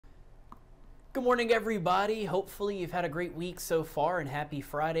Good morning, everybody. Hopefully you've had a great week so far, and happy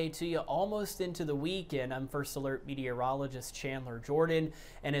Friday to you, almost into the weekend. I'm First Alert meteorologist Chandler Jordan,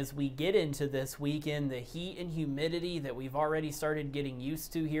 and as we get into this weekend, the heat and humidity that we've already started getting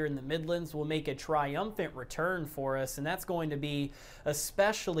used to here in the Midlands will make a triumphant return for us, and that's going to be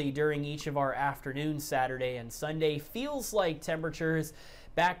especially during each of our afternoons, Saturday and Sunday. Feels like temperatures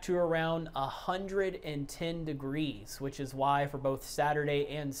back to around 110 degrees, which is why for both Saturday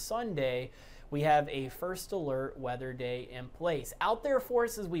and Sunday, we have a First Alert weather day in place. Out there for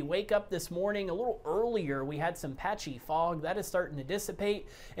us as we wake up this morning, a little earlier, we had some patchy fog that is starting to dissipate,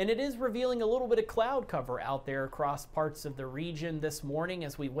 and it is revealing a little bit of cloud cover out there across parts of the region this morning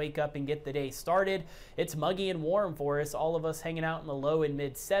as we wake up and get the day started. It's muggy and warm for us, all of us hanging out in the low and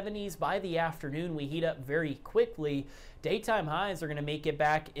mid 70s. By the afternoon, we heat up very quickly. Daytime highs are going to make it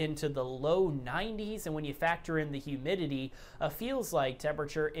back into the low 90s, and when you factor in the humidity, feels like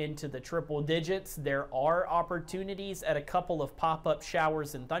temperature into the triple digits. There are opportunities at a couple of pop-up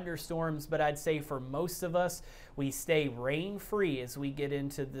showers and thunderstorms, but I'd say for most of us, we stay rain-free as we get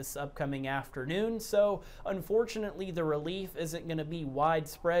into this upcoming afternoon. So unfortunately, the relief isn't going to be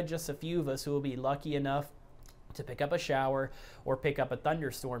widespread. Just a few of us who will be lucky enough to pick up a shower or pick up a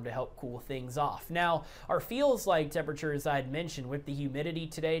thunderstorm to help cool things off. Now, our feels like temperature, as I'd mentioned, with the humidity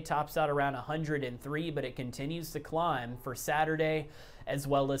today, tops out around 103, but it continues to climb for Saturday as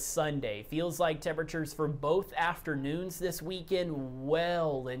well as Sunday. Feels like temperatures for both afternoons this weekend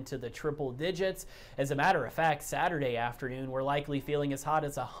well into the triple digits. As a matter of fact, Saturday afternoon, we're likely feeling as hot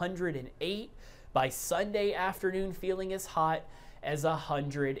as 108. By Sunday afternoon, feeling as hot as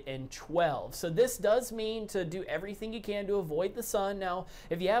 112. So this does mean to do everything you can to avoid the sun. Now,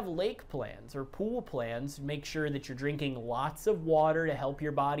 if you have lake plans or pool plans, make sure that you're drinking lots of water to help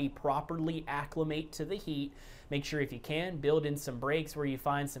your body properly acclimate to the heat. Make sure, if you can, build in some breaks where you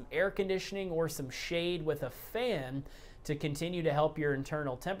find some air conditioning or some shade with a fan to continue to help your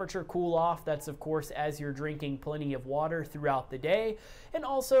internal temperature cool off. That's, of course, as you're drinking plenty of water throughout the day. And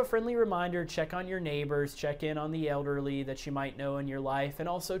also, a friendly reminder, check on your neighbors, check in on the elderly that you might know in your life, and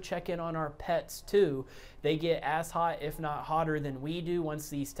also check in on our pets too. They get as hot, if not hotter, than we do once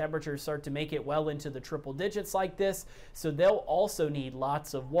these temperatures start to make it well into the triple digits like this. So they'll also need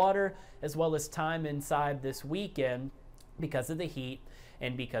lots of water as well as time inside this weekend because of the heat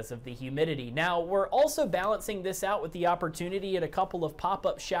and because of the humidity. Now, we're also balancing this out with the opportunity at a couple of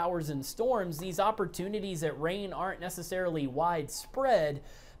pop-up showers and storms. These opportunities at rain aren't necessarily widespread,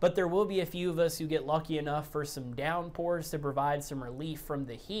 but there will be a few of us who get lucky enough for some downpours to provide some relief from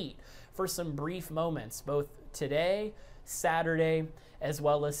the heat for some brief moments, both today, Saturday, as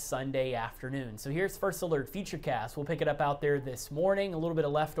well as Sunday afternoon. So here's First Alert Futurecast. We'll pick it up out there this morning, a little bit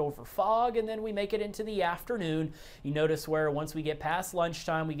of leftover fog, and then we make it into the afternoon. You notice where once we get past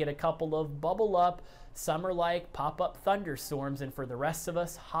lunchtime, we get a couple of bubble up, summer-like pop-up thunderstorms, and for the rest of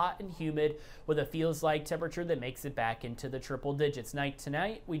us, hot and humid with a feels like temperature that makes it back into the triple digits. Night to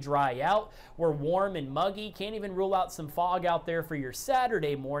night, we dry out. We're warm and muggy. Can't even rule out some fog out there for your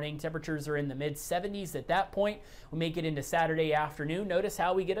Saturday morning. Temperatures are in the mid-70s at that point. We make it into Saturday afternoon. Notice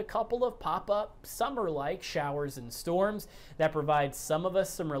how we get a couple of pop-up summer-like showers and storms that provide some of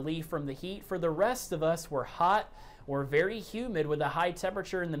us some relief from the heat. For the rest of us, we're hot. We're very humid with a high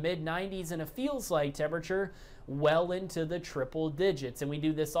temperature in the mid-90s and a feels like temperature well into the triple digits. And we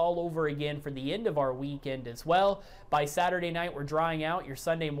do this all over again for the end of our weekend as well. By Saturday night, we're drying out. Your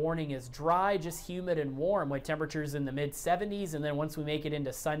Sunday morning is dry, just humid and warm with temperatures in the mid-70s. And then once we make it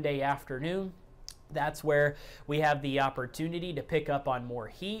into Sunday afternoon, that's where we have the opportunity to pick up on more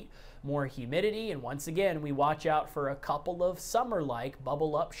heat, more humidity, and once again, we watch out for a couple of summer-like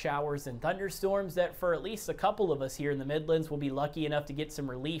bubble-up showers and thunderstorms that for at least a couple of us here in the Midlands will be lucky enough to get some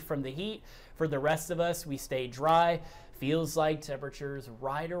relief from the heat. For the rest of us, we stay dry. Feels like temperatures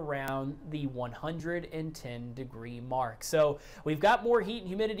right around the 110 degree mark. So we've got more heat and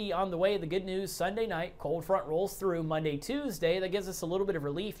humidity on the way. The good news, Sunday night, cold front rolls through. Monday, Tuesday, that gives us a little bit of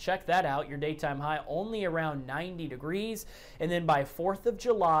relief. Check that out. Your daytime high only around 90 degrees. And then by 4th of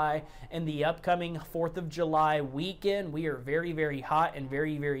July and the upcoming 4th of July weekend, we are very, very hot and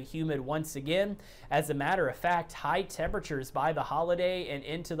very, very humid once again. As a matter of fact, high temperatures by the holiday and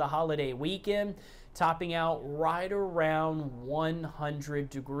into the holiday weekend, topping out right around 100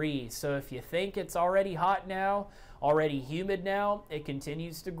 degrees. So if you think it's already hot now, already humid now. It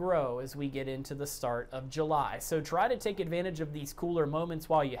continues to grow as we get into the start of July. So try to take advantage of these cooler moments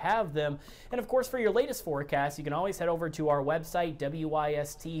while you have them. And of course, for your latest forecast, you can always head over to our website,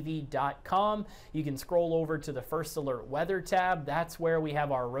 wistv.com. You can scroll over to the First Alert Weather tab. That's where we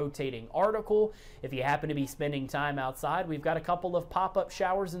have our rotating article. If you happen to be spending time outside, we've got a couple of pop-up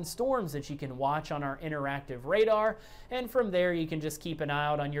showers and storms that you can watch on our interactive radar. And from there, you can just keep an eye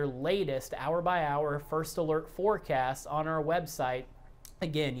out on your latest hour-by-hour First Alert forecast on our website.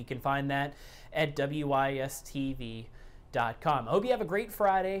 Again, you can find that at wistv.com. Hope you have a great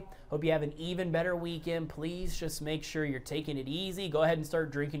Friday. Hope you have an even better weekend. Please just make sure you're taking it easy. Go ahead and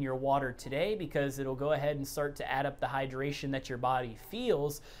start drinking your water today, because it'll go ahead and start to add up the hydration that your body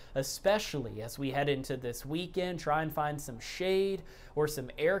feels, especially as we head into this weekend. Try and find some shade or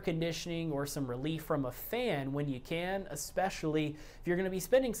some air conditioning or some relief from a fan when you can, especially if you're going to be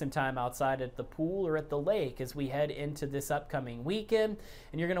spending some time outside at the pool or at the lake as we head into this upcoming weekend.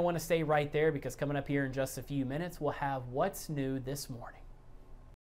 And you're going to want to stay right there, because coming up here in just a few minutes, we'll have what's new this morning.